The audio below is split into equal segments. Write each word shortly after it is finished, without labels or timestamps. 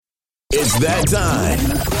It's that time.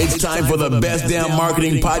 It's time for the best damn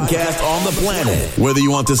marketing podcast on the planet. Whether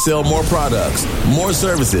you want to sell more products, more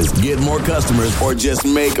services, get more customers, or just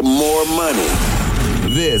make more money,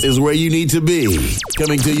 this is where you need to be.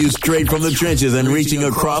 Coming to you straight from the trenches and reaching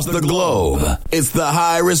across the globe. It's the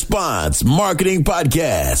High Response Marketing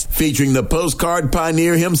Podcast featuring the postcard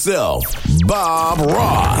pioneer himself, Bob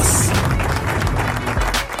Ross.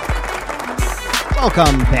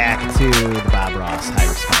 Welcome back to the Bob Ross High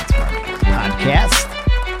Response Marketing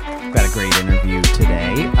Podcast. We've got a great interview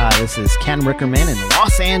today. This is Ken Rickerman in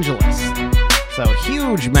Los Angeles. So,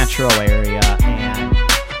 huge metro area, and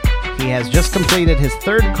he has just completed his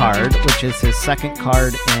third card, which is his second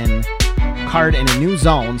card in a new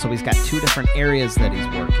zone. So he's got two different areas that he's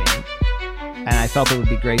working. And I felt it would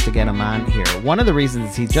be great to get him on here. One of the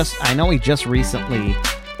reasons he just recently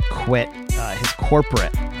quit his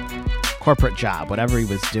corporate job, whatever he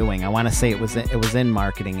was doing. I want to say it was in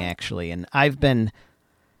marketing, actually. And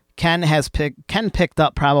Ken picked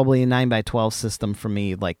up probably a 9x12 system for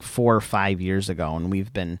me like 4 or 5 years ago, and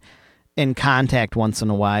we've been in contact once in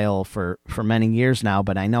a while for many years now,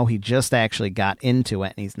 but I know he just actually got into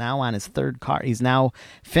it, and he's now on his third card. He's now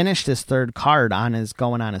finished his third card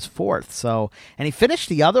going on his fourth. So, and he finished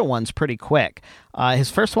the other ones pretty quick.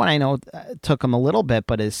 His first one I know took him a little bit,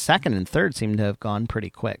 but his second and third seemed to have gone pretty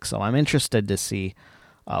quick. So I'm interested to see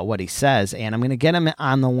what he says, and I'm going to get him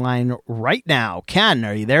on the line right now. Ken,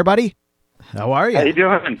 are you there, buddy? How are you? How you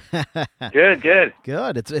doing? Good.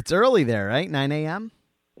 Good. It's early there, right? 9 a.m.?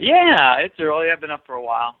 Yeah, it's early. I've been up for a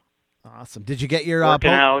while. Awesome. Did you get your working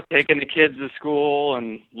out, taking the kids to school,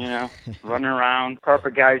 and running around?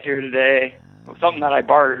 Carpet guys here today. Something that I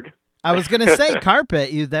bartered. I was going to say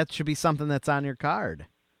carpet. That should be something that's on your card.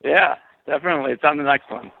 Yeah, definitely. It's on the next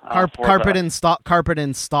one. Carpet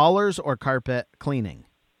installers or carpet cleaning?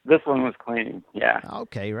 This one was cleaning. Yeah.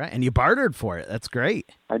 Okay, right. And you bartered for it. That's great.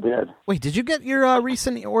 I did. Wait, did you get your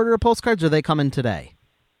recent order of postcards, or are they coming today?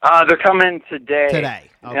 They're coming today. Today.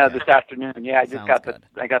 Okay. Yeah, this afternoon. Yeah, I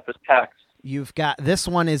got this text. You've got, this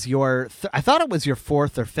one is your, I thought it was your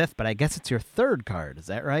fourth or fifth, but I guess it's your third card. Is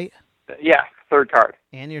that right? Yeah, third card.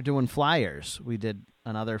 And you're doing flyers. We did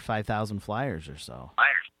another 5,000 flyers or so.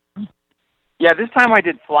 Flyers. Yeah, this time I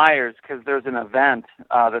did flyers because there's an event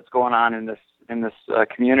that's going on in this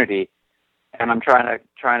community, and I'm trying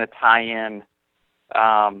to tie in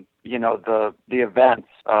the events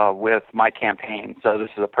with my campaign. So this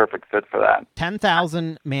is a perfect fit for that.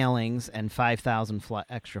 10,000 mailings and 5,000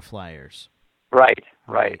 extra flyers. Right.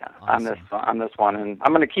 Awesome. On this one, and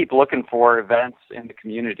I'm going to keep looking for events in the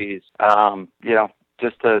communities.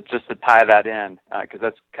 Just to tie that in, because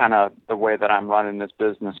that's kind of the way that I'm running this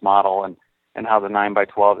business model, and how the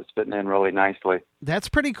 9x12 is fitting in really nicely. That's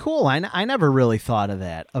pretty cool. I never really thought of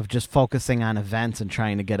that, of just focusing on events and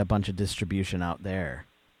trying to get a bunch of distribution out there.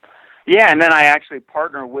 Yeah, and then I actually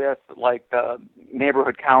partner with like the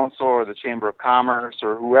neighborhood council or the Chamber of Commerce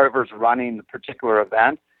or whoever's running the particular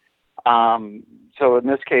event. So in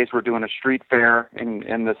this case, we're doing a street fair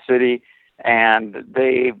in the city, and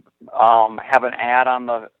they have an ad on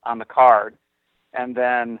the card, and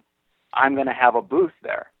then I'm going to have a booth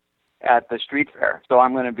there at the street fair. So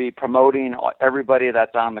I'm going to be promoting everybody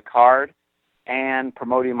that's on the card and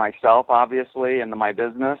promoting myself, obviously, and my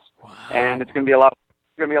business. Wow. And it's going to be a lot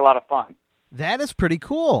of fun. That is pretty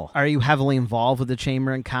cool. Are you heavily involved with the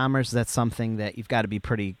Chamber of Commerce? That's something that you've got to be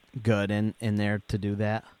pretty good in there to do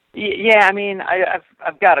that. Yeah, I mean,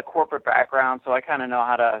 I've got a corporate background, so I kind of know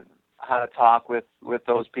how to talk with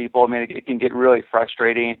those people. I mean, it can get really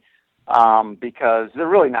frustrating because they're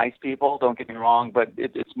really nice people. Don't get me wrong, but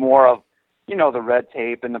it's more of the red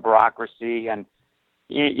tape and the bureaucracy, and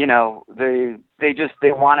they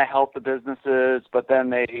want to help the businesses, but then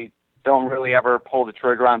they don't really ever pull the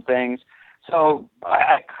trigger on things. So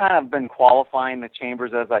I kind of been qualifying the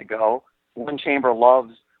chambers as I go. One chamber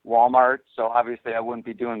loves Walmart, so obviously I wouldn't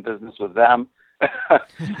be doing business with them.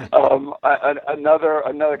 Another,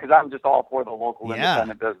 because I'm just all for the local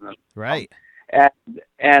independent business. Right.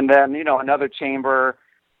 And then, another chamber,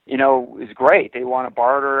 is great. They want to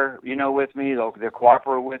barter, with me. They're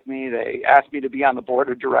cooperate with me. They asked me to be on the board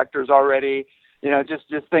of directors already,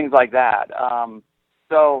 just things like that.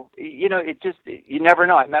 So, you never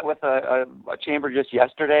know. I met with a chamber just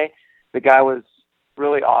yesterday. The guy was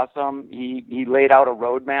really awesome. He laid out a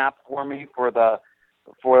roadmap for me for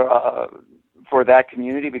that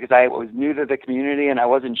community, because I was new to the community and I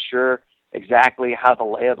wasn't sure exactly how the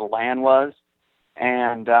lay of the land was.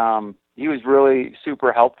 And he was really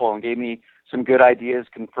super helpful and gave me some good ideas,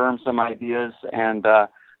 confirmed some ideas. And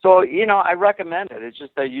so, I recommend it. It's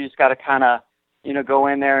just that you just got to kind of, go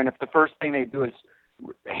in there. And if the first thing they do is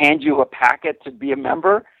hand you a packet to be a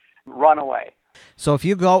member, run away. So if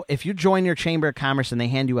you join your Chamber of Commerce and they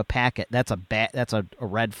hand you a packet, that's a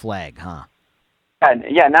red flag, huh? And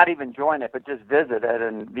yeah, not even join it, but just visit it.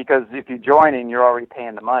 And because if you join in, you're already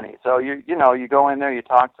paying the money. So you go in there, you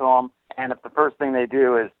talk to them, and if the first thing they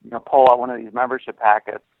do is pull out one of these membership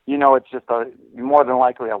packets, it's just more than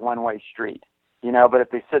likely a one-way street. But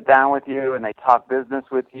if they sit down with you and they talk business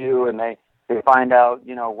with you and they find out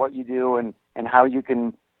what you do and how you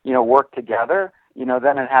can work together,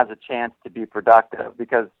 then it has a chance to be productive.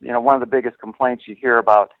 Because one of the biggest complaints you hear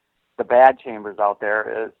about the bad chambers out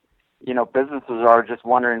there is businesses are just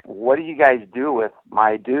wondering, what do you guys do with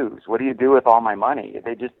my dues? What do you do with all my money?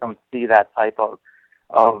 They just don't see that type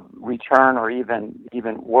of return or even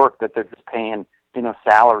work that they're just paying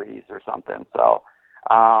salaries or something. So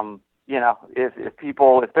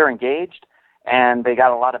if they're engaged and they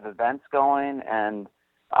got a lot of events going and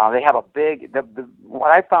they have a big,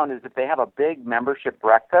 what I found is if they have a big membership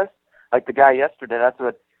breakfast, like the guy yesterday, that's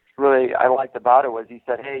what really I liked about it was he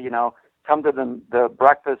said, hey, come to the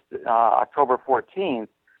breakfast October 14th,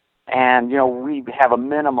 and we have a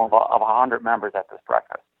minimum of 100 members at this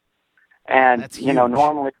breakfast. And that's huge.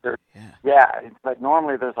 Normally there's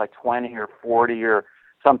normally there's like 20 or 40 or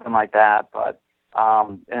something like that, but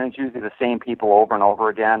and it's usually the same people over and over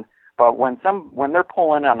again. But when they're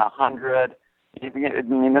pulling on 100, I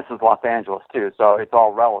mean, this is Los Angeles too, so it's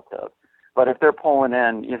all relative. But if they're pulling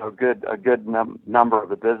in, a good number of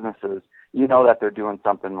the businesses, that they're doing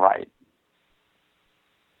something right.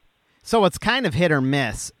 So it's kind of hit or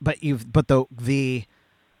miss, but the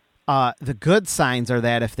good signs are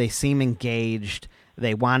that if they seem engaged,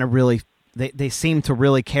 they want to really, they seem to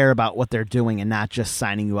really care about what they're doing and not just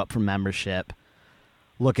signing you up for membership.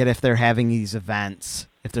 Look at if they're having these events,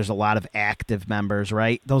 if there's a lot of active members,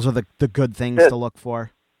 right? Those are the good things to look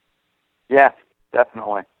for. Yes,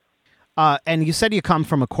 definitely. And you said you come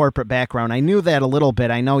from a corporate background. I knew that a little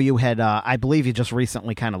bit. I know you had, I believe you just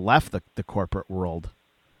recently kind of left the corporate world,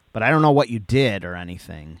 but I don't know what you did or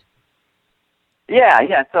anything.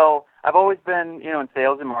 Yeah. So I've always been, in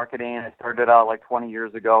sales and marketing. I started out like 20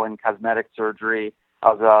 years ago in cosmetic surgery.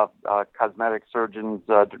 I was a cosmetic surgeon's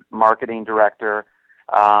marketing director.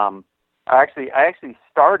 I actually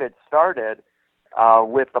started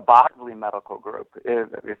with the Boxley Medical Group.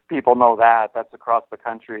 If people know that, that's across the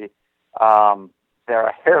country. They're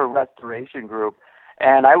a hair restoration group,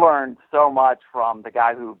 and I learned so much from the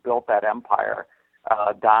guy who built that empire,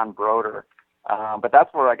 Don Broder. But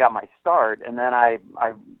that's where I got my start, and then I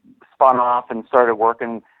spun off and started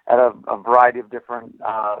working at a variety of different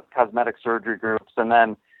cosmetic surgery groups, and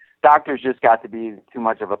then doctors just got to be too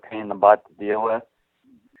much of a pain in the butt to deal with.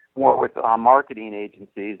 More with marketing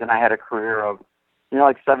agencies, and I had a career of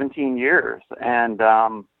like 17 years, and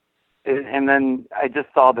then I just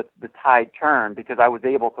saw the tide turn because I was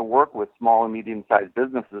able to work with small and medium-sized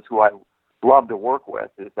businesses who I love to work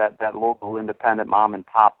with, is that local independent mom and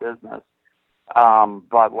pop business.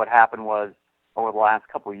 But what happened was over the last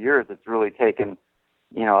couple of years, it's really taken,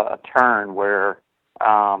 a turn where,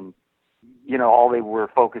 all they were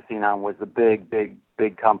focusing on was the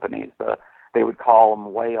big companies. They would call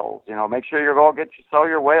them whales, make sure you go sell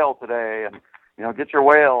your whale today and, get your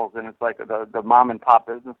whales. And it's like the mom and pop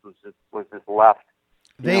business was just left.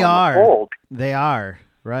 They are,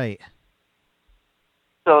 right.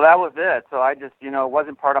 So that was it. So I just, it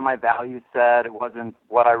wasn't part of my value set. It wasn't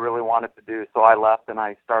what I really wanted to do. So I left and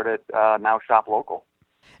I started Now Shop Local.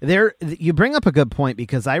 You bring up a good point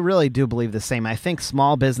because I really do believe the same. I think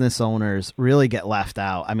small business owners really get left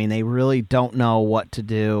out. I mean, they really don't know what to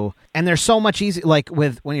do. And there's so much easy, like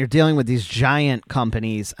when you're dealing with these giant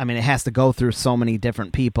companies, I mean, it has to go through so many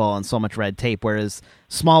different people and so much red tape, whereas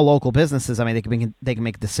small local businesses, I mean, they can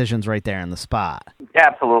make decisions right there on the spot.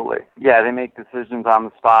 Absolutely. Yeah, they make decisions on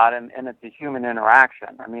the spot, and it's a human interaction.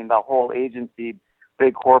 I mean, the whole agency,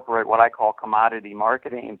 big corporate, what I call commodity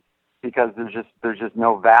marketing, because there's just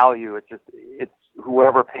no value. It's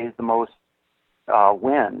whoever pays the most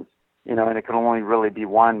wins, and it can only really be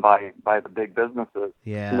won by the big businesses.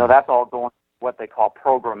 Yeah. That's all going what they call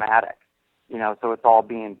programmatic. So it's all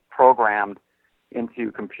being programmed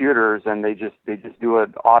into computers, and they just do it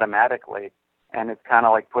automatically. And it's kind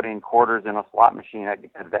of like putting quarters in a slot machine at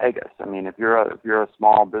Vegas. I mean, if you're a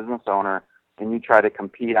small business owner and you try to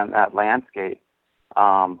compete on that landscape.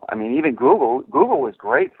 I mean, even Google was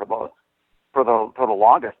great for the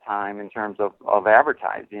longest time in terms of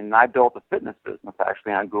advertising. And I built a fitness business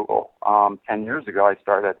actually on Google. 10 years ago I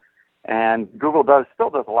started. And Google still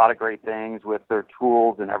does a lot of great things with their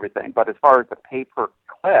tools and everything. But as far as the pay per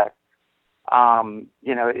click,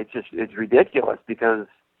 it's ridiculous because,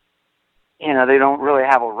 they don't really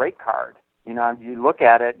have a rate card. You look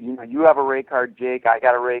at it, you have a rate card, Jake, I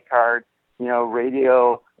got a rate card,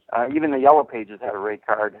 radio, even the Yellow Pages had a rate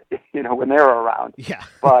card, when they were around. Yeah.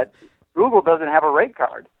 But Google doesn't have a rate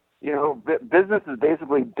card. Businesses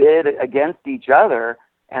basically bid against each other,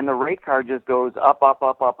 and the rate card just goes up, up,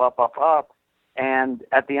 up, up, up, up, up. And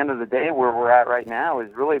at the end of the day, where we're at right now is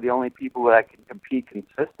really the only people that can compete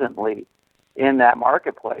consistently in that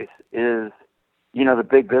marketplace is, the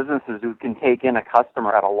big businesses who can take in a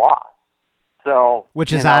customer at a loss. So,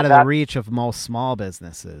 which is out of the reach of most small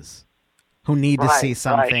businesses who need to see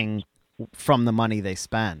something from the money they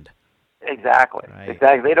spend. Exactly. Right.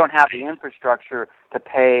 Exactly. They don't have the infrastructure to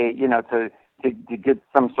pay, to get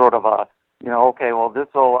some sort of a, okay, well,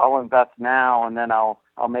 I'll invest now and then I'll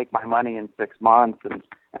make my money in 6 months and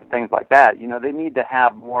things like that. They need to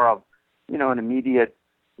have more of, an immediate,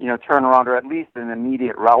 turnaround, or at least an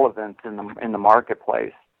immediate relevance in the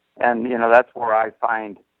marketplace. And, that's where I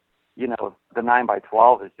find, the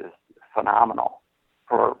 9x12 is just phenomenal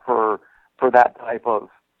for that type of,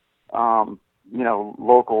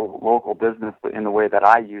 local business in the way that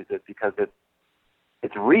I use it, because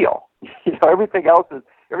it's real. Everything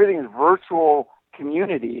is virtual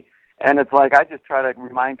community. And it's like, I just try to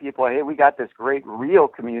remind people, hey, we got this great real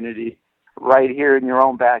community right here in your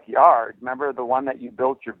own backyard. Remember the one that you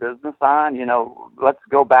built your business on? Let's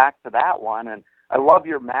go back to that one. And I love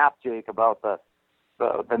your map, Jake, about the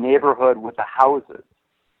neighborhood with the houses.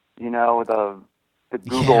 The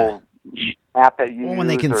Google map that you use. When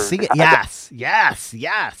they can see it.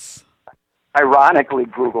 Yes. Ironically,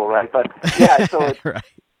 Google, right? But yeah, so it's, right.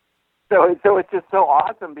 so it's just so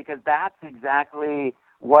awesome, because that's exactly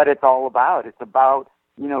what it's all about. It's about,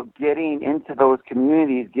 getting into those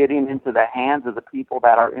communities, getting into the hands of the people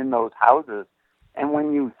that are in those houses. And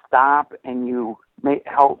when you stop and you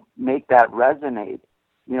help make that resonate,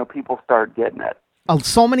 people start getting it.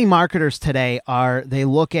 So many marketers today they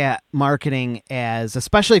look at marketing as,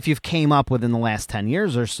 especially if you've came up within the last 10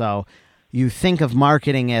 years or so, you think of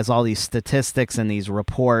marketing as all these statistics and these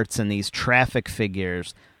reports and these traffic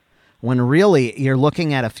figures, when really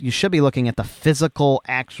you should be looking at the physical,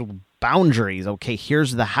 actual boundaries. Okay,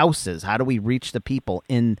 here's the houses. How do we reach the people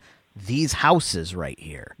in these houses right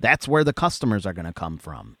here? That's where the customers are going to come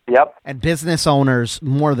from. Yep. And business owners,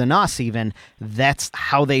 more than us even, that's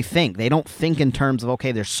how they think. They don't think in terms of,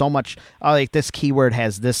 okay, there's so much, like this keyword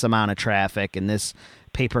has this amount of traffic and this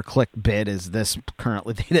pay-per-click bid is this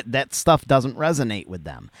currently. That stuff doesn't resonate with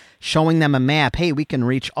them. Showing them a map, hey, we can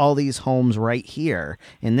reach all these homes right here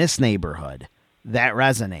in this neighborhood. That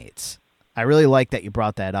resonates. I really like that you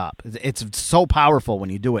brought that up. It's so powerful when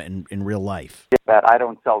you do it in real life. That I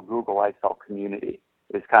don't sell Google, I sell community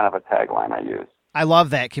is kind of a tagline I use. I love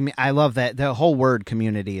that. I love that. The whole word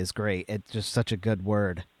community is great. It's just such a good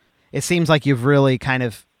word. It seems like you've really kind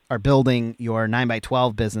of are building your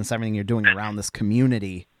 9x12 business, everything you're doing around this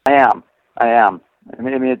community. I am. I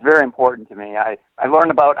mean, it's very important to me. I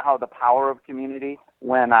learned about how the power of community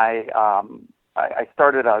when I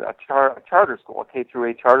started a charter school, a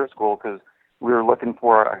K-8 charter school, because we were looking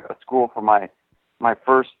for a school for my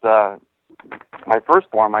firstborn,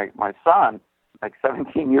 my son, like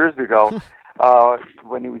 17 years ago,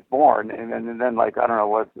 when he was born, and then like, I don't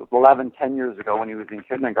know, 10 years ago when he was in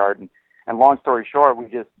kindergarten. And long story short,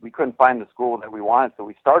 we couldn't find the school that we wanted, so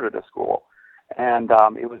we started a school. And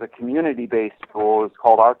it was a community-based school. It was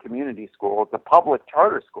called Our Community School. It's a public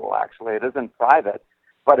charter school, actually. It isn't private,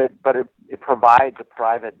 but it provides a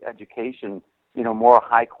private education, more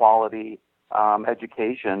high-quality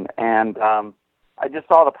education. And I just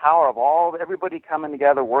saw the power of everybody coming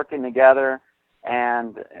together, working together,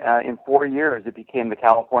 and in 4 years, it became the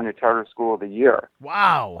California Charter School of the Year.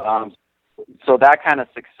 Wow! So that kind of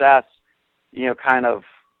success,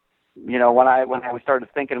 when I started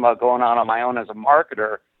thinking about going out on my own as a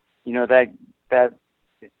marketer, that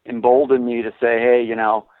emboldened me to say, hey,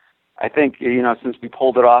 I think, since we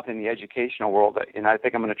pulled it off in the educational world, I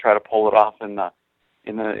think I'm going to try to pull it off in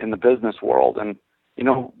the business world. And,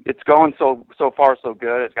 it's going so far so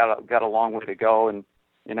good. It's got a long way to go. And,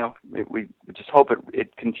 we just hope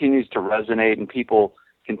it continues to resonate and people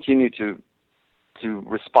continue to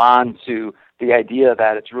respond to the idea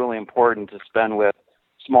that it's really important to spend with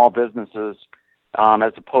small businesses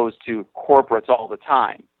as opposed to corporates all the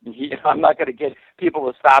time. I'm not going to get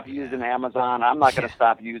people to stop using Amazon. I'm not going to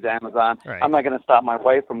stop using Amazon. Right. I'm not going to stop my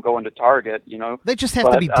wife from going to Target. They just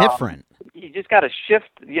have to be different. You just got to shift,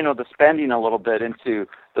 the spending a little bit into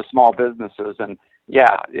the small businesses. And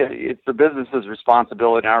yeah, it's the business's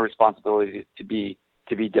responsibility and our responsibility to be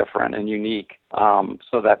to be different and unique,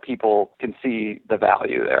 so that people can see the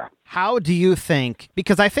value there. How do you think,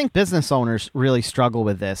 because I think business owners really struggle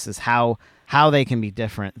with this, is how they can be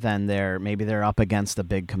different than maybe they're up against a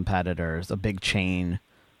big competitors, a big chain,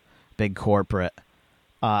 big corporate.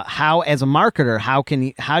 How, as a marketer,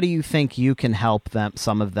 how do you think you can help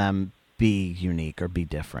some of them be unique or be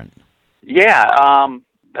different? Yeah,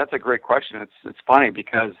 that's a great question. It's funny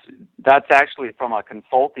because that's actually from a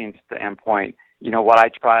consulting standpoint. What I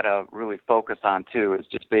try to really focus on too is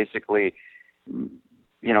just basically,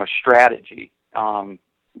 strategy.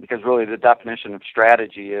 Because really the definition of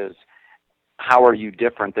strategy is how are you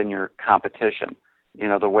different than your competition?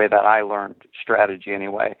 The way that I learned strategy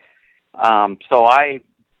anyway. So I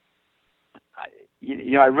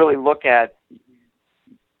really look at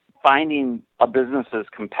finding a business's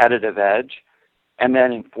competitive edge and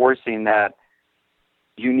then enforcing that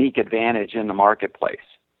unique advantage in the marketplace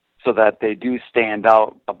so that they do stand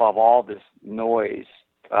out above all this noise,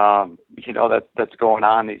 that's going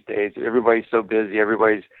on these days. Everybody's so busy.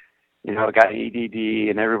 Everybody's, got ADD,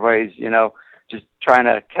 and everybody's, just trying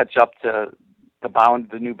to catch up to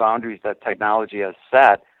the new boundaries that technology has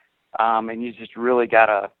set. And you just really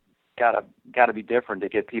gotta be different to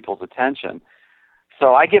get people's attention.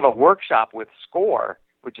 So I give a workshop with SCORE,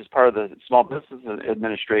 which is part of the Small Business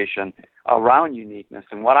Administration, around uniqueness.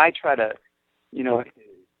 And what I try to,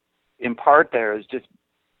 impart there is just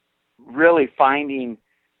really finding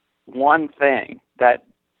one thing that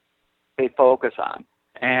they focus on.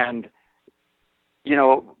 And,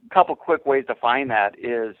 a couple quick ways to find that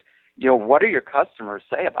is, what do your customers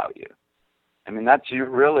say about you? I mean, that's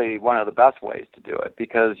really one of the best ways to do it,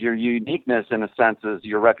 because your uniqueness, in a sense, is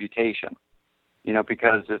your reputation.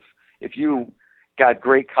 Because if you got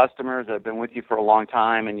great customers that have been with you for a long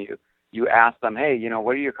time, and you ask them, hey,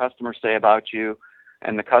 what do your customers say about you?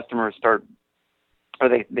 And the customers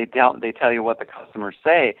they tell you what the customers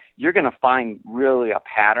say, you're going to find really a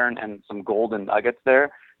pattern and some golden nuggets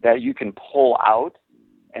there that you can pull out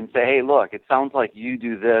and say, hey, look, it sounds like you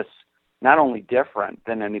do this not only different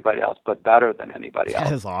than anybody else, but better than anybody else.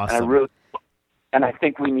 That is awesome. And I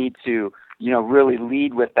think we need to, really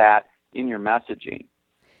lead with that in your messaging.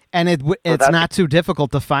 And it's not too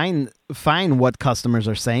difficult to find what customers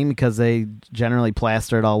are saying, because they generally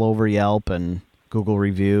plaster it all over Yelp and Google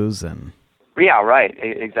reviews and. Yeah, right.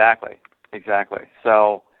 Exactly.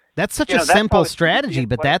 So that's such a simple strategy,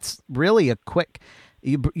 but that's really a quick.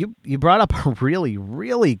 You brought up a really,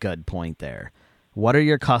 really good point there. What are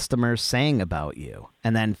your customers saying about you?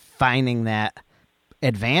 And then finding that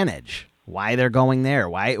advantage, why they're going there,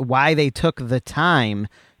 why they took the time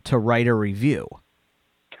to write a review.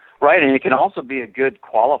 Right, and it can also be a good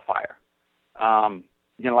qualifier.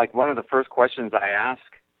 Like one of the first questions I ask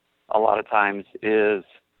a lot of times is,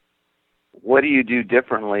 what do you do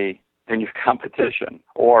differently than your competition?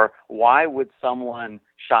 Or why would someone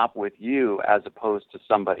shop with you as opposed to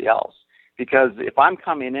somebody else? Because if I'm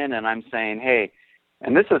coming in and I'm saying, hey,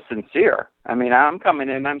 and this is sincere. I mean, I'm coming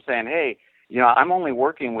in and I'm saying, hey, I'm only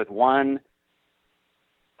working with one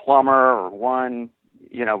plumber or one,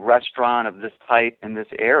 restaurant of this type in this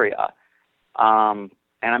area. And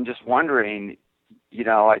I'm just wondering,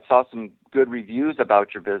 I saw some good reviews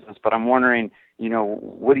about your business, but I'm wondering,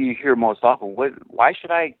 what do you hear most often? Why should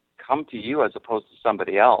I come to you as opposed to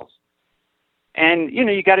somebody else? And,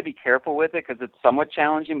 you got to be careful with it because it's somewhat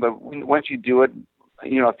challenging, but once you do it,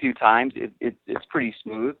 a few times, it's pretty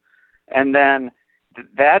smooth. And then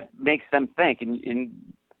that makes them think. And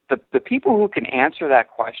the people who can answer that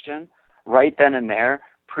question right then and there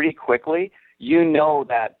pretty quickly,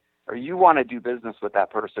 that, or you want to do business with that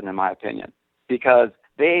person, in my opinion, because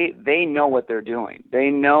they know what they're doing. They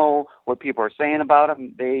know what people are saying about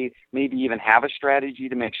them. They maybe even have a strategy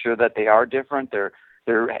to make sure that they are different.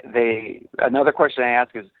 Another question I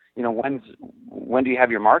ask is, when do you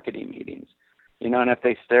have your marketing meetings? And if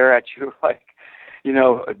they stare at you like,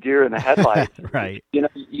 a deer in the headlights, right? You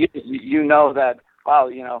know that, wow,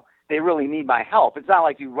 they really need my help. It's not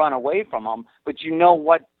like you run away from them, but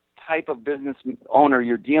what type of business owner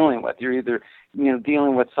you're dealing with. You're either,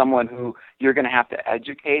 dealing with someone who you're going to have to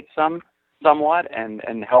educate somewhat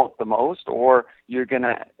and help the most, or you're going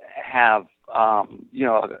to have,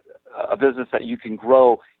 a business that you can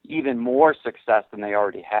grow even more success than they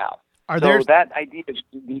already have. That idea of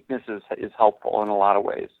uniqueness is helpful in a lot of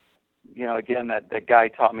ways. Again, that guy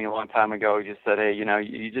taught me a long time ago. He just said, hey,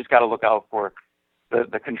 you just got to look out for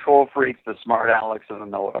the control freaks, the smart alecks, and the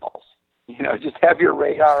know-it-alls. Just have your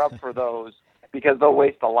radar up for those, because they'll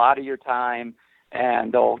waste a lot of your time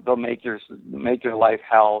and they'll make your life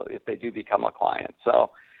hell if they do become a client.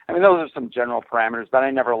 So, I mean, those are some general parameters, but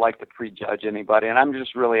I never like to prejudge anybody, and I'm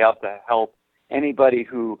just really out to help anybody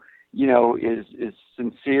who, is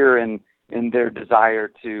sincere in their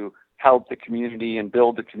desire to help the community and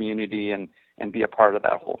build the community and be a part of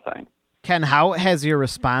that whole thing. Ken, how has your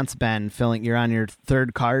response been? You're on your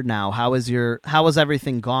third card now. How has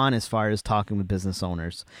everything gone as far as talking with business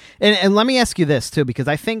owners? And let me ask you this too, because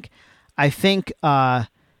I think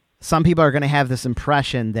some people are going to have this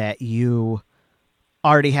impression that you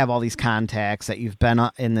already have all these contacts, that you've been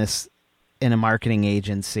in a marketing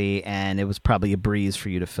agency, and it was probably a breeze for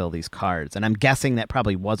you to fill these cards. And I'm guessing that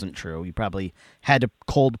probably wasn't true. You probably had to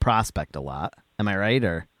cold prospect a lot. Am I right?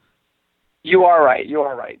 Or You are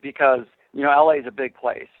right, because, LA is a big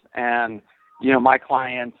place, and, my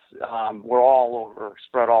clients were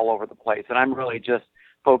spread all over the place, and I'm really just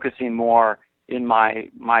focusing more in my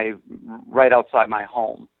right outside my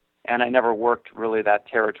home, and I never worked really that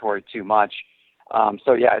territory too much.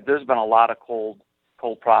 So yeah, there's been a lot of cold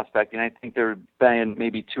prospecting. I think there have been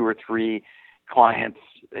maybe 2 or 3 clients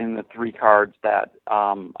in the 3 cards that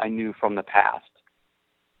I knew from the past.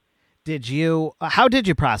 How did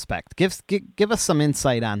you prospect? Give us some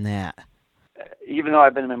insight on that. Even though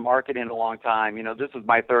I've been in marketing a long time, this is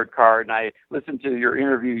my 3rd card, and I listened to your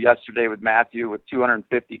interview yesterday with Matthew with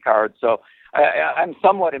 250 cards. So I'm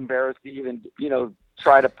somewhat embarrassed to even,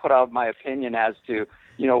 try to put out my opinion as to,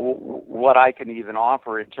 what I can even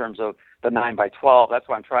offer in terms of the 9x12. That's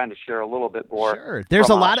why I'm trying to share a little bit more. Sure. There's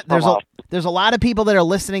a lot of people that are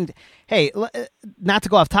listening. Hey, not to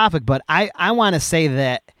go off topic, but I want to say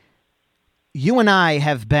that you and I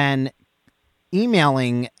have been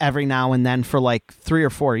emailing every now and then for like 3 or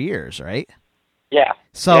 4 years, right? Yeah.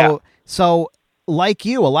 So like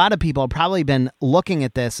you, a lot of people have probably been looking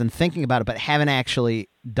at this and thinking about it, but haven't actually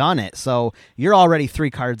done it. So you're already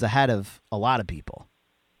 3 cards ahead of a lot of people.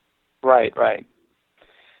 Right.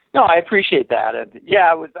 No, I appreciate that. And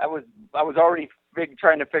yeah, I was already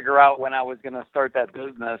trying to figure out when I was going to start that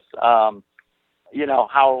business, how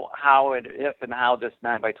this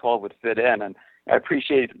 9x12 would fit in. And I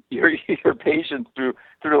appreciate your patience through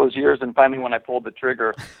those years. And finally, when I pulled the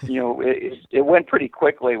trigger, it went pretty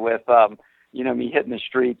quickly with, me hitting the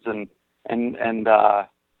streets and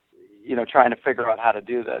trying to figure out how to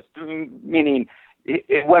do this. Meaning,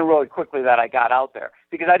 it went really quickly that I got out there,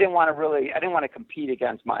 because I didn't want to compete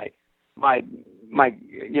against my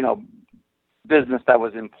business that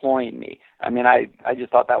was employing me. I mean, I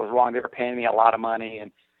just thought that was wrong. They were paying me a lot of money,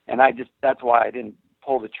 and that's why I didn't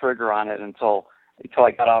pull the trigger on it until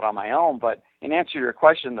I got out on my own. But in answer to your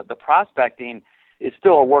question, that the prospecting is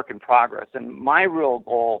still a work in progress, and my real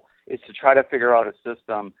goal is to try to figure out a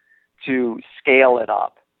system to scale it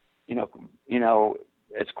up,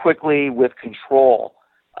 as quickly with control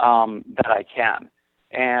that I can.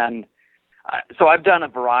 And so I've done a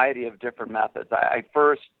variety of different methods. I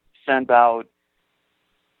first sent out,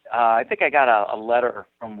 I think I got a letter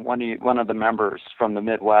from one of the members from the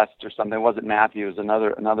Midwest or something. It wasn't Matthew, it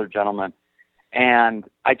was another gentleman. And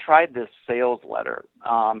I tried this sales letter.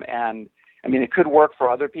 And I mean, it could work for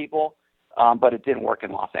other people, but it didn't work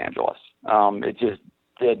in Los Angeles. It just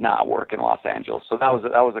did not work in Los Angeles. So that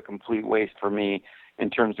was a complete waste for me in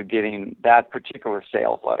terms of getting that particular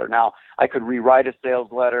sales letter. Now, I could rewrite a sales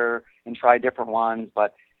letter and try different ones,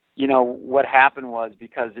 but what happened was,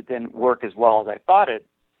 because it didn't work as well as I thought it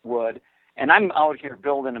would, and I'm out here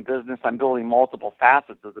building a business, I'm building multiple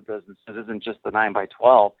facets of the business. It isn't just the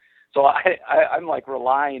 9x12. So I'm like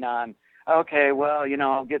relying on, okay, well,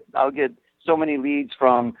 I'll get so many leads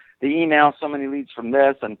from the email, so many leads from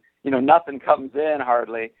this, and nothing comes in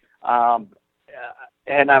hardly.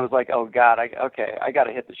 And I was like, oh God, I got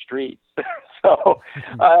to hit the streets. So,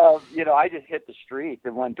 I just hit the streets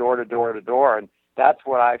and went door to door to door. And that's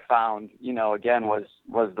what I found, again, was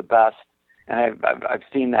the best. And I've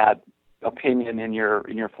seen that opinion in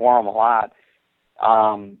your forum a lot,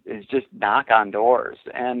 is just knock on doors.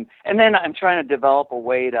 And then I'm trying to develop a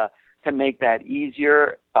way to make that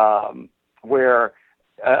easier, where,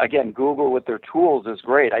 again, Google with their tools is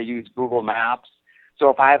great. I use Google Maps. So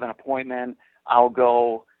if I have an appointment, I'll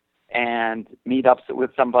go and meet up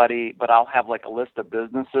with somebody, but I'll have like a list of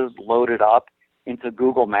businesses loaded up into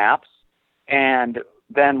Google Maps. And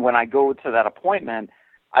then when I go to that appointment,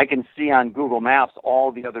 I can see on Google Maps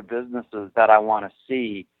all the other businesses that I want to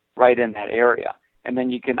see right in that area. And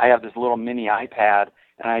then I have this little mini iPad,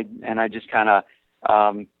 and I just kind of,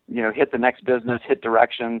 hit the next business, hit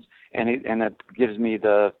directions, and it gives me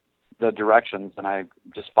the directions, and I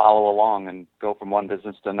just follow along and go from one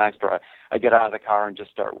business to the next, or I get out of the car and just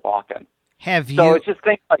start walking. So it's just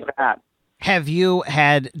things like that. Have you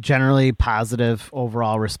had generally positive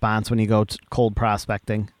overall response when you go to cold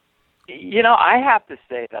prospecting? I have to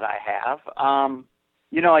say that I have.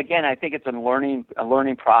 Again, I think it's a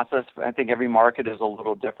learning process. I think every market is a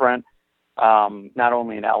little different, not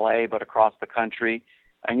only in LA, but across the country.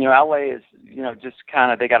 And, LA is, just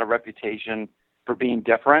kind of, they got a reputation for being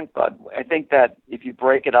different. But I think that if you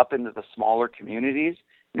break it up into the smaller communities,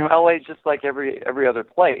 LA is just like every other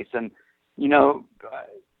place. And,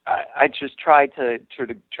 I just try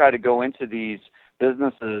to go into these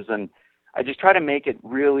businesses, and I just try to make it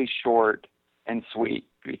really short and sweet,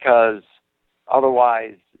 because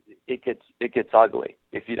otherwise it gets ugly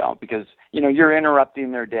if you don't, because you're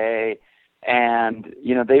interrupting their day, and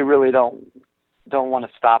they really don't want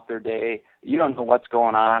to stop their day. You don't know what's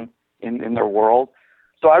going on in their world.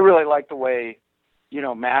 So I really like the way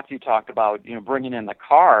Matthew talked about bringing in the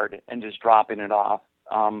card and just dropping it off.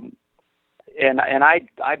 And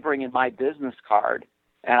I bring in my business card,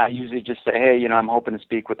 and I usually just say, hey, I'm hoping to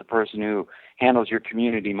speak with the person who handles your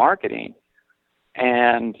community marketing.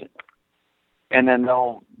 And then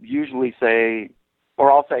they'll usually say,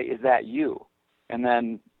 or I'll say, is that you? And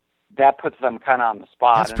then that puts them kind of on the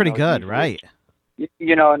spot. That's pretty good, right?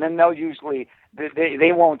 And then they'll usually,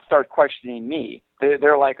 they won't start questioning me.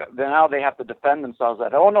 They're like, now they have to defend themselves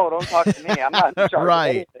that, oh, no, don't talk to me. I'm not in charge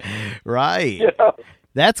right, of anything. Right.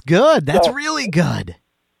 That's good. That's really good.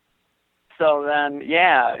 So then,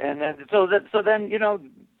 yeah, and then so then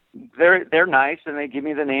they're nice, and they give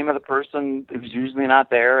me the name of the person who's usually not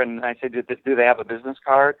there, and I say, do they have a business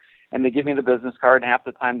card? And they give me the business card, and half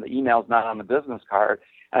the time the email's not on the business card.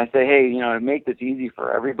 And I say, hey, to make this easy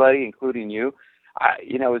for everybody, including you,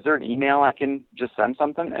 is there an email I can just send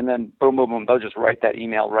something? And then boom, boom, boom, they'll just write that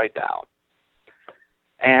email right down.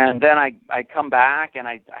 And then I come back, and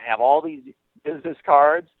I have all these business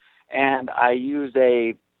cards, and I use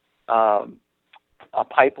a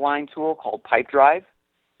pipeline tool called Pipedrive.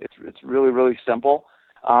 It's really, really simple.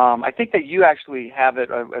 I think that you actually have it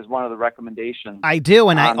as one of the recommendations. I do,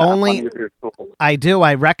 and I do.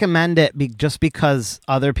 I recommend it just because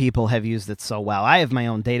other people have used it so well. I have my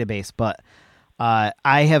own database, but I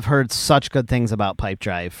have heard such good things about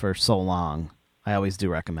Pipedrive for so long. I always do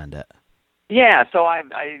recommend it. Yeah, so I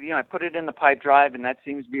put it in the Pipedrive, and that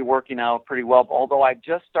seems to be working out pretty well. Although I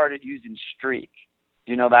just started using Streak.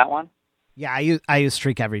 Do you know that one? Yeah, I use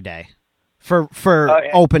Streak every day for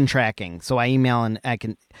open tracking. So I email, and I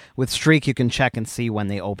can, with Streak you can check and see when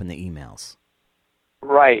they open the emails.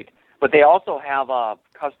 Right, but they also have a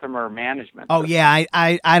customer management. Oh system. Yeah,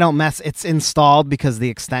 I don't mess. It's installed because the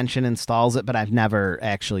extension installs it, but I've never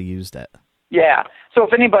actually used it. Yeah. So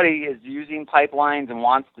if anybody is using pipelines and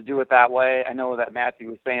wants to do it that way, I know that Matthew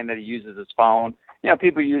was saying that he uses his phone.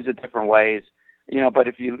 People use it different ways. But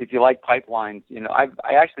if you like pipelines,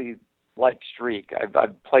 I actually like Streak.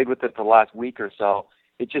 I've played with it the last week or so.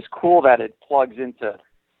 It's just cool that it plugs into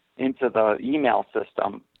the email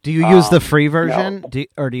system. Do you use the free version,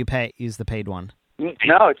 or do you use the paid one?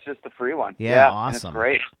 No, it's just the free one. Yeah, awesome. It's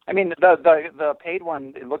great. I mean, the paid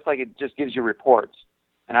one, it looks like it just gives you reports.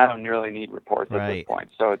 And I don't really need reports at this point,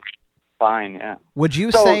 so it's fine, yeah. Would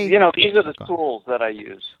you say... these are the tools that I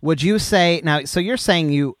use. Would you say... Now, so you're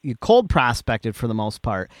saying you cold prospected for the most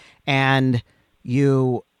part, and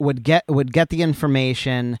you would get the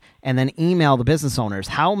information and then email the business owners.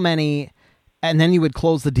 How many... And then you would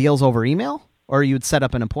close the deals over email? Or you would set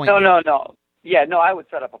up an appointment? No. Yeah, no, I would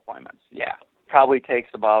set up appointments, yeah. Probably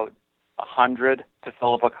takes about 100 to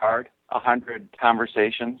fill up a card. 100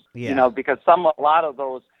 conversations, because a lot of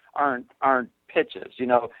those aren't pitches.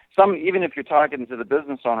 Some, even if you're talking to the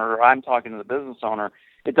business owner or I'm talking to the business owner,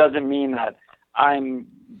 it doesn't mean that I'm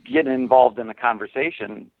getting involved in the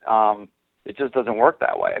conversation. It just doesn't work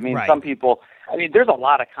that way. I mean, Some people, there's a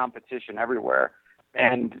lot of competition everywhere,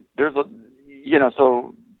 and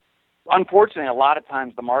so unfortunately, a lot of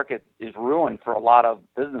times the market is ruined for a lot of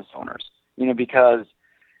business owners, because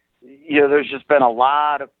there's just been a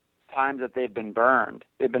lot of times that they've been burned.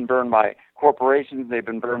 They've been burned by corporations. They've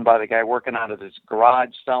been burned by the guy working out of his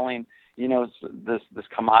garage selling, this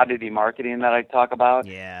commodity marketing that I talk about.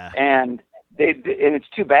 Yeah. And it's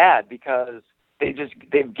too bad because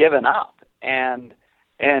they've given up. And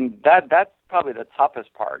that's probably the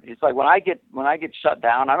toughest part. It's like when I get shut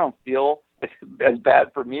down, I don't feel as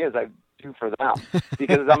bad for me as I do for them,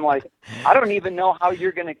 because I'm like, I don't even know how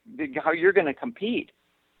you're going to compete.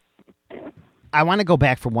 I want to go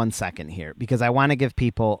back for 1 second here, because I want to give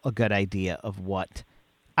people a good idea of what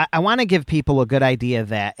I want to give people a good idea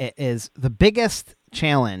that it is the biggest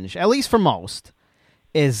challenge, at least for most,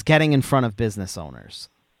 is getting in front of business owners.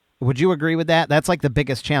 Would you agree with that? That's like the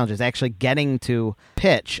biggest challenge, is actually getting to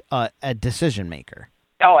pitch a decision maker.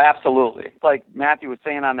 Oh, absolutely. Like Matthew was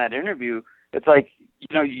saying on that interview, it's like,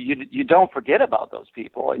 you don't forget about those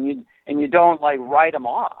people, and you don't like write them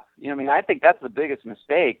off. I mean, I think that's the biggest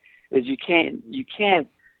mistake is you can't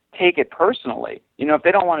take it personally. If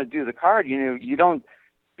they don't want to do the card, you don't.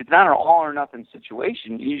 It's not an all or nothing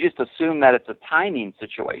situation. You just assume that it's a timing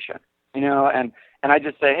situation, and I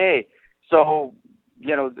just say, hey, so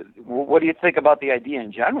what do you think about the idea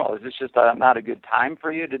in general? Is this just not a good time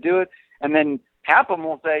for you to do it? And then half of them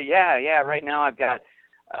will say, yeah, right now I've got,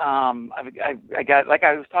 I got, like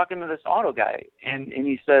I was talking to this auto guy, and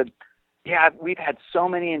he said, yeah, we've had so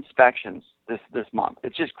many inspections this month.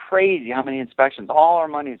 It's just crazy how many inspections. All our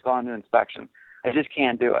money's gone to inspections. I just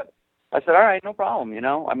can't do it. I said, all right, no problem.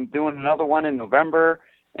 I'm doing another one in November,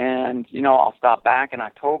 and I'll stop back in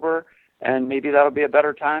October, and maybe that'll be a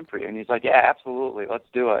better time for you. And he's like, yeah, absolutely, let's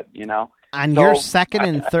do it. On your second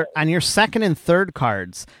and third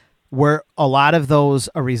cards, were a lot of those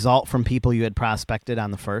a result from people you had prospected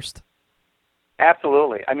on the first?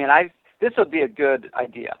 Absolutely. I mean, this would be a good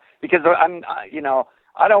idea because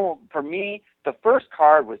for me, the first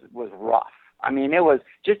card was rough. I mean, it was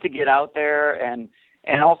just to get out there and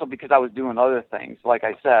also because I was doing other things, like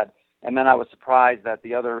I said, and then I was surprised that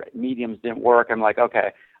the other mediums didn't work. I'm like,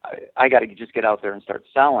 okay, I got to just get out there and start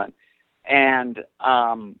selling. And,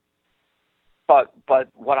 but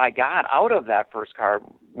what I got out of that first card,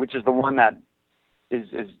 which is the one that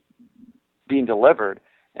is being delivered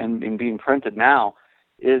and being printed now,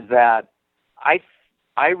 is that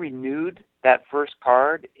I renewed that first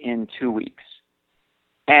card in 2 weeks.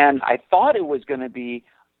 And I thought it was going to be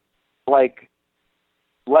like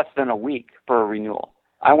less than a week for a renewal.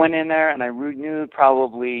 I went in there and I renewed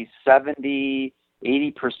probably 70,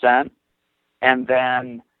 80%. And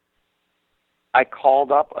then I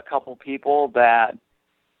called up a couple people that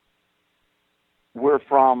were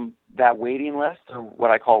from that waiting list, or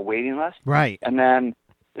what I call waiting list. Right. And then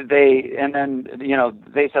they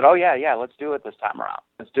said, oh yeah, let's do it this time around.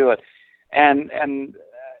 Let's do it. And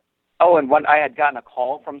when I had gotten a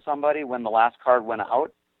call from somebody when the last card went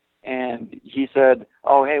out, and he said,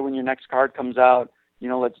 oh, hey, when your next card comes out,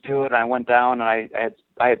 let's do it. And I went down and I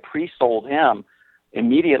had pre-sold him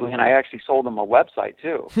immediately, and I actually sold him a website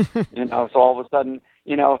too. So all of a sudden,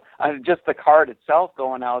 just the card itself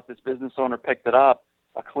going out, this business owner picked it up,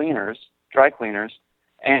 dry cleaners,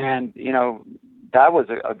 and that was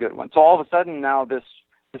a good one. So all of a sudden now this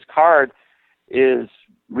card is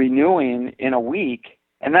renewing in a week,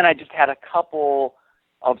 and then I just had a couple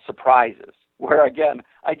of surprises where again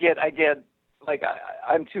I get like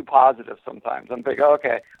I'm too positive sometimes. I'm thinking,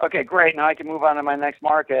 okay, great, now I can move on to my next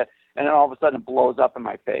market. And then all of a sudden it blows up in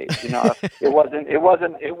my face. It wasn't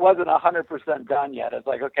 100% done yet. It's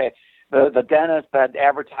like, okay, the dentist that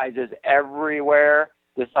advertises everywhere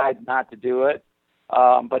decides not to do it.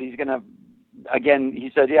 But he's going to, again,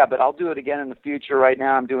 he said, yeah, but I'll do it again in the future. Right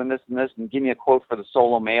now I'm doing this and this, and give me a quote for the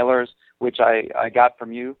solo mailers, which I got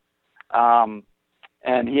from you.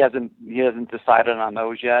 And he hasn't decided on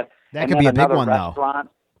those yet. That could be a big one though.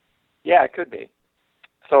 Yeah, it could be.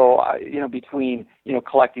 So, between,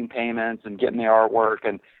 collecting payments and getting the artwork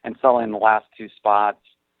and selling the last two spots,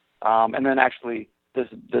 and then actually this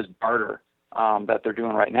barter that they're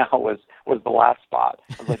doing right now was the last spot.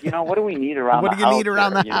 I was like, what do we need around the house? What do you need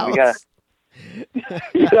around the house?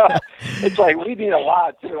 It's like we need a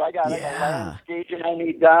lot too. I got landscaping I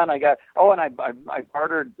need done. I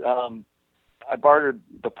bartered. I bartered.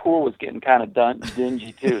 The pool was getting kind of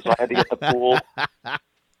dingy too, so I had to get the pool.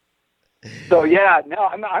 So yeah, no,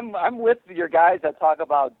 I'm with your guys that talk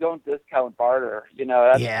about don't discount barter.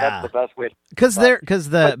 That's the best way. Because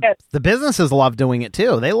the businesses love doing it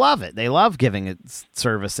too. They love it. They love giving it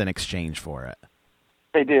service in exchange for it.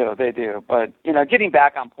 They do. But getting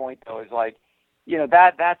back on point though is like,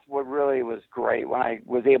 that's what really was great when I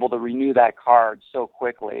was able to renew that card so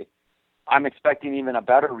quickly. I'm expecting even a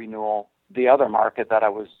better renewal. The other market that I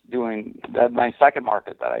was doing, my second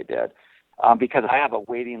market that I did. Because I have a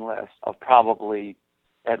waiting list of probably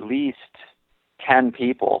at least 10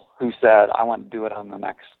 people who said, I want to do it on the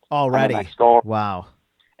next already. On the next goal. Wow.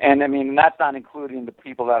 And I mean, that's not including the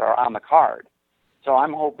people that are on the card. So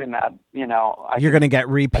I'm hoping that, you're going to get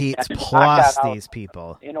repeats plus these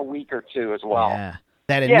people in a week or two as well. Yeah.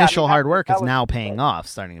 That initial hard work is now paying off,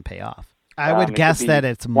 starting to pay off. I would guess that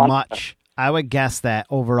it's I would guess that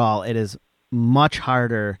overall it is much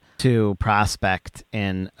harder to prospect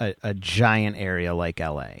in a giant area like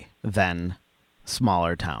LA than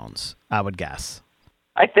smaller towns, I would guess.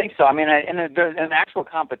 I think so. I mean, in an actual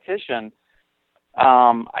competition,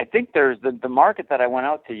 I think there's the market that I went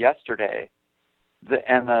out to yesterday,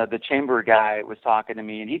 the chamber guy was talking to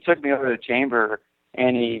me, and he took me over to the chamber,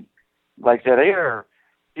 and he said,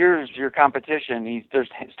 here's your competition. He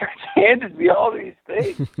starts handing me all these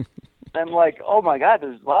things. I'm like, oh my God,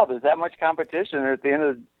 there's that much competition. And at the end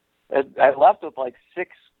of I left with like 6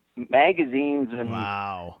 magazines and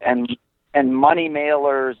wow. and money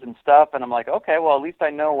mailers and stuff. And I'm like, okay, well, at least I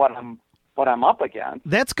know what I'm up against.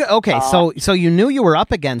 That's good. Okay, so you knew you were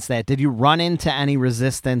up against that. Did you run into any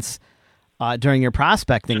resistance during your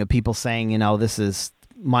prospecting of people saying, this is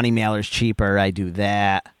money mailers cheaper, I do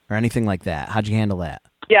that, or anything like that? How'd you handle that?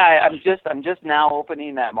 Yeah, I'm just now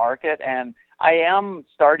opening that market, and I am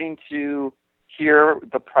starting to hear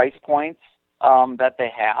the price points that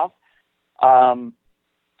they have.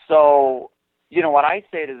 So, what I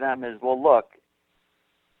say to them is, well, look,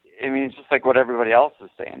 I mean, it's just like what everybody else is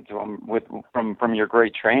saying to them from your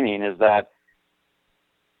great training is that,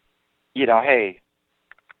 hey,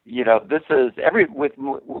 this is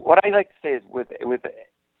what I like to say is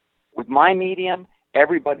with my medium,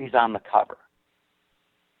 everybody's on the cover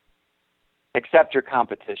except your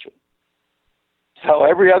competition. So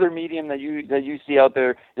every other medium that you see out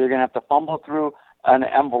there, you're going to have to fumble through an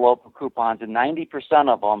envelope of coupons, and 90%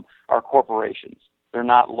 of them are corporations. They're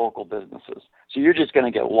not local businesses. So you're just going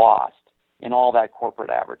to get lost in all that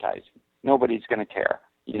corporate advertising. Nobody's going to care.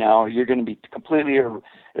 You're going to be completely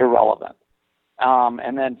irrelevant.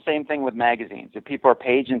 And then same thing with magazines. If people are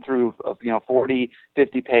paging through, 40,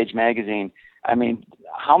 50-page magazine, I mean,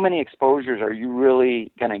 how many exposures are you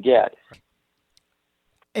really going to get?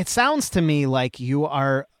 It sounds to me like you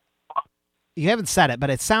haven't said it, but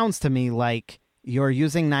it sounds to me like you're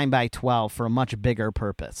using 9x12 for a much bigger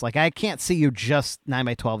purpose. Like, I can't see you just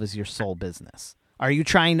 9x12 as your sole business. Are you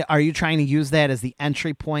trying to use that as the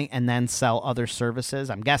entry point and then sell other services?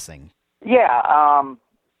 I'm guessing. Yeah.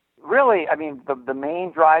 Really, I mean, the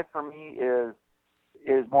main drive for me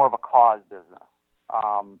is more of a cause business,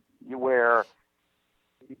 where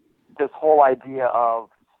this whole idea of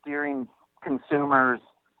steering consumers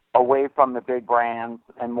away from the big brands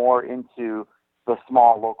and more into the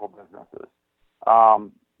small local businesses.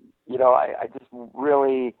 I just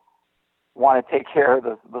really want to take care of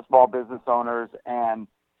the small business owners, and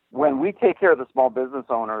when we take care of the small business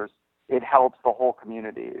owners, it helps the whole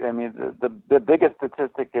community. I mean, the biggest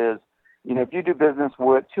statistic is, if you do business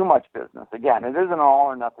with too much business, again, it isn't an all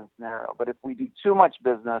or nothing scenario, but if we do too much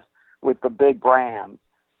business with the big brands,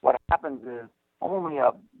 what happens is only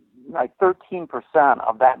like 13%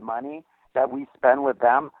 of that money that we spend with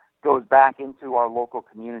them goes back into our local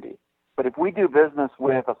community. But if we do business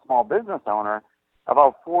with a small business owner,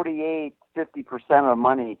 about 48, 50% of the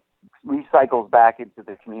money recycles back into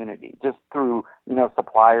the community just through,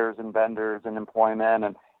 suppliers and vendors and employment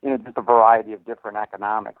and, just a variety of different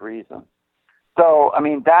economic reasons. So, I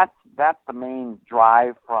mean, that's the main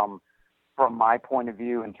drive from my point of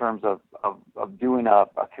view in terms of doing a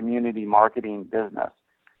community marketing business.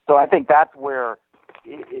 So I think that's where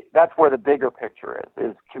the bigger picture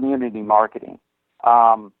is community marketing.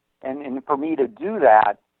 And for me to do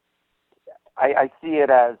that, I see it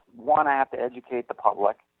as, one, I have to educate the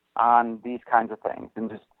public on these kinds of things and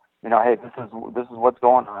just, hey, this is what's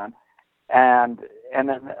going on. And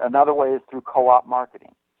then another way is through co-op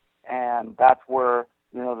marketing. And that's where,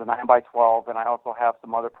 the 9x12, and I also have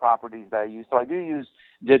some other properties that I use. So I do use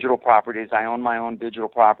digital properties. I own my own digital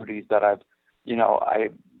properties that I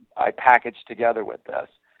package together with this.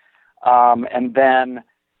 And then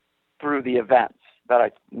through the events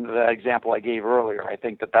the example I gave earlier, I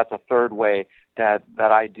think that's a third way that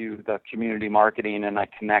I do the community marketing, and I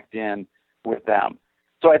connect in with them.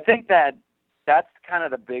 So I think that's kind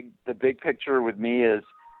of the big picture with me is,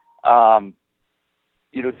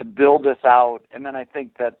 to build this out. And then I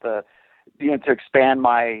think that to expand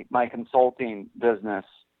my consulting business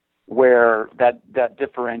where that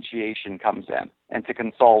differentiation comes in, and to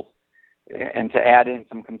consult and to add in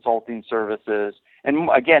some consulting services. And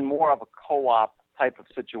again, more of a co-op type of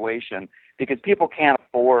situation, because people can't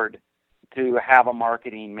afford to have a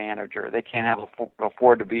marketing manager. They can't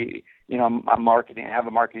afford to be, have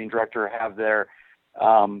a marketing director, have their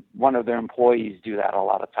one of their employees do that a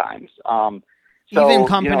lot of times. So, even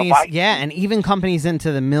companies, and even companies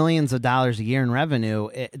into the millions of dollars a year in revenue,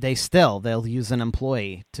 they'll use an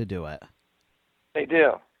employee to do it. They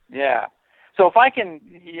do, yeah. So if I can,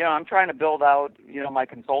 I'm trying to build out, my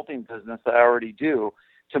consulting business that I already do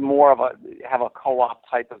to more of have a co-op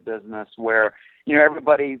type of business where,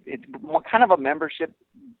 everybody, it's kind of a membership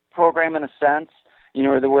program in a sense,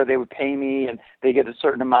 where they would pay me and they get a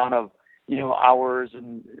certain amount of, hours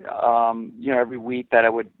and, every week that I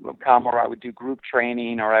would come, or I would do group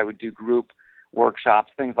training, or I would do group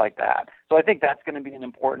workshops, things like that. So I think that's going to be an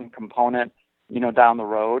important component, down the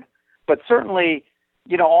road. But certainly,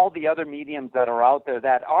 all the other mediums that are out there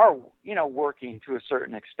that are, working to a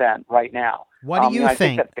certain extent right now. What do you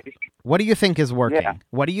think? What do you think is working? Yeah.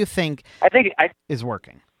 What do you think is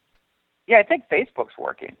working? Yeah, I think Facebook's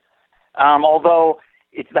working. Although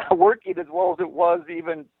it's not working as well as it was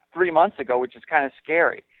even 3 months ago, which is kind of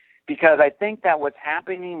scary. Because I think that what's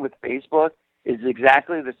happening with Facebook is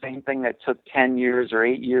exactly the same thing that took 10 years or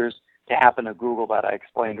 8 years to happen to Google that I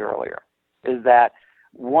explained earlier. Is that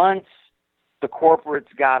once the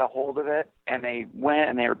corporates got a hold of it and they went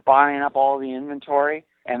and they were buying up all the inventory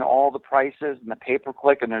and all the prices and the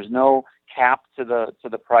pay-per-click, and there's no cap to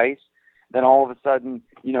the price, then all of a sudden,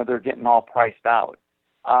 they're getting all priced out.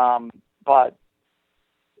 But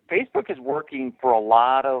Facebook is working for a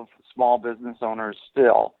lot of small business owners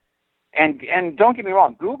still. And don't get me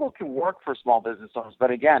wrong, Google can work for small business owners,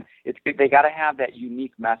 but again, they got to have that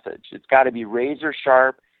unique message. It's got to be razor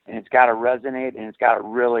sharp, and it's got to resonate, and it's got to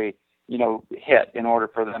really, hit in order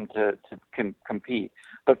for them to compete.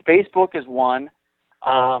 But Facebook is one.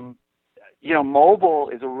 Mobile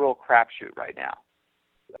is a real crapshoot right now.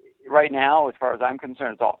 Right now, as far as I'm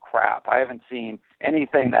concerned, it's all crap. I haven't seen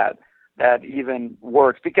anything that even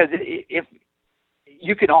works, because if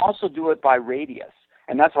you can also do it by radius.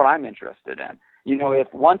 And that's what I'm interested in.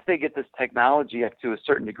 If once they get this technology up to a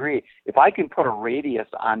certain degree, if I can put a radius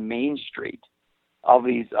on Main Street of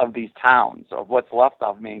these towns, of what's left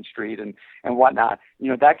of Main Street and whatnot,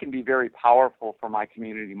 that can be very powerful for my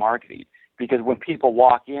community marketing. Because when people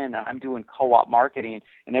walk in and I'm doing co-op marketing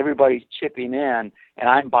and everybody's chipping in and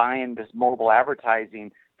I'm buying this mobile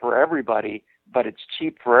advertising for everybody, but it's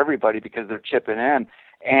cheap for everybody because they're chipping in,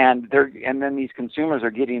 and then these consumers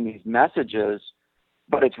are getting these messages,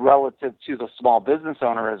 but it's relative to the small business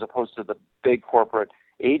owner as opposed to the big corporate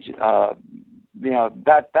agent.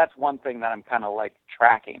 That's one thing that I'm kind of like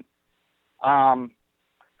tracking.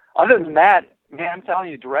 Other than that, man, I'm telling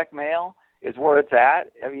you, direct mail is where it's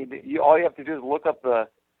at. I mean, all you have to do is look up the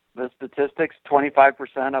statistics.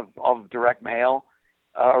 25% of direct mail,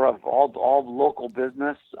 or of all local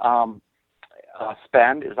business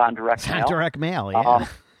spend is on direct mail. Direct mail, yeah.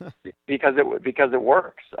 Because it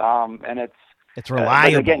works, and it's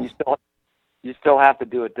reliable. But again, you still have to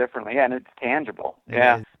do it differently, and it's tangible.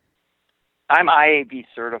 Yeah. I'm IAB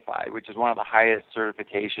certified, which is one of the highest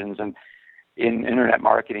certifications in internet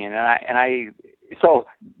marketing, so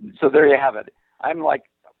there you have it. I'm like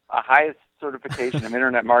a highest certification of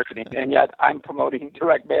internet marketing, and yet I'm promoting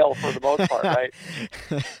direct mail for the most part, right?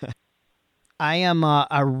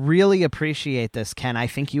 I really appreciate this, Ken. I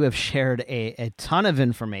think you have shared a ton of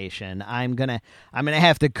information. I'm gonna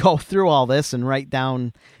have to go through all this and write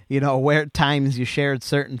down, where times you shared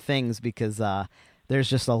certain things, because there's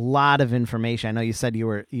just a lot of information. I know you said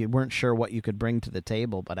you weren't sure what you could bring to the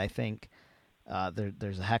table, but I think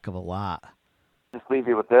there's a heck of a lot. Just leave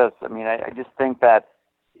you with this. I mean, I just think that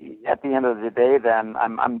at the end of the day, then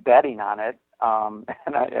I'm betting on it,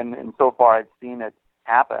 and so far I've seen it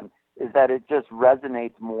happen, is that it just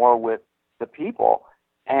resonates more with the people.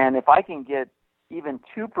 And if I can get even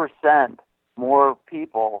 2% more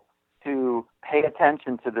people to pay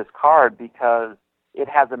attention to this card because it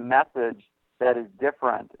has a message that is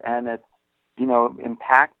different and it's,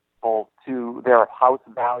 impactful to their house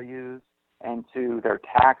values and to their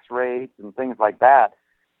tax rates and things like that,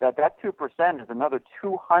 that 2% is another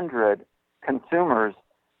 200 consumers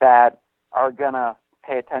that are going to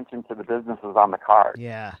pay attention to the businesses on the card.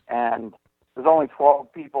 Yeah. And there's only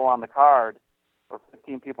 12 people on the card or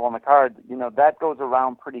 15 people on the card, that goes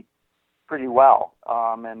around pretty well.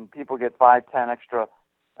 And people get 5, 10 extra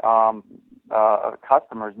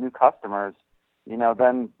customers, new customers,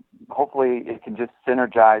 then hopefully it can just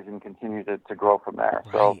synergize and continue to grow from there.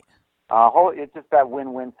 Right. So it's just that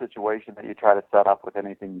win-win situation that you try to set up with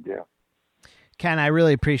anything you do. Ken, I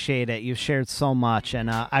really appreciate it. You've shared so much, and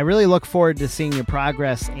I really look forward to seeing your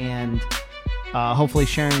progress and hopefully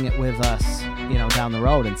sharing it with us, down the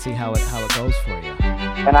road and see how it goes for you.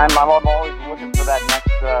 And I'm always looking for that next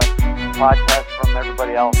podcast from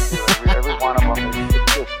everybody else too. Every one of them is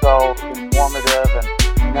just so informative,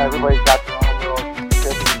 and everybody's got their own little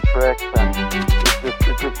tips and tricks, and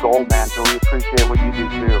it's just gold, man. So we appreciate what you do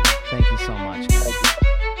too. Thank you so much, Ken. Thank you.